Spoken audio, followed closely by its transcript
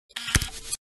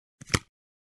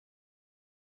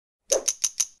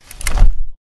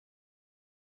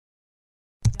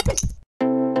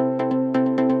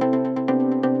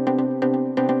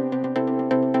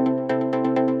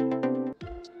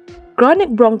Chronic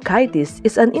bronchitis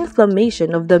is an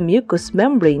inflammation of the mucous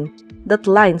membrane that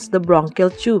lines the bronchial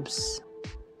tubes.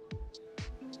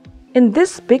 In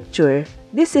this picture,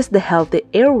 this is the healthy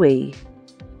airway,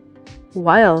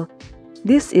 while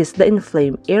this is the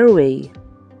inflamed airway.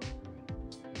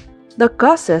 The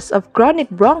causes of chronic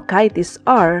bronchitis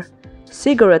are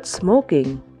cigarette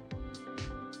smoking,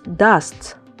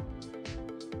 dust,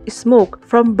 smoke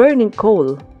from burning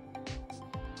coal,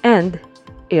 and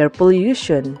air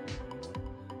pollution.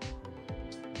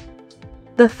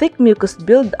 The thick mucus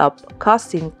buildup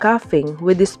causing coughing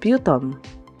with the sputum,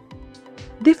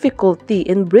 difficulty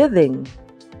in breathing,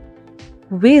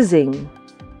 wheezing,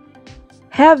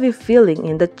 heavy feeling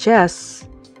in the chest,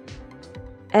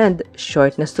 and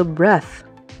shortness of breath.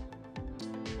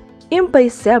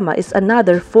 Emphysema is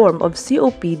another form of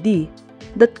COPD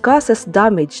that causes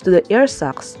damage to the air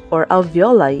sacs or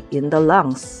alveoli in the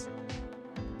lungs.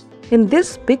 In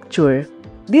this picture,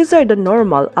 these are the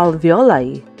normal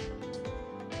alveoli,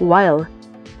 while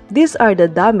these are the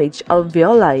damaged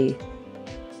alveoli.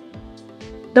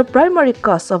 The primary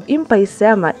cause of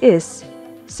emphysema is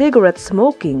cigarette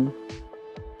smoking,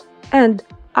 and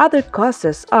other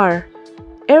causes are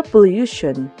air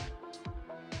pollution,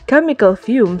 chemical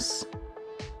fumes,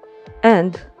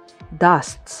 and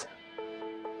dust.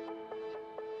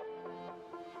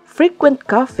 Frequent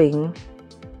coughing,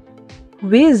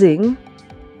 wheezing,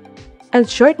 and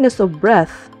shortness of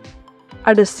breath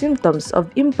are the symptoms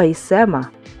of emphysema.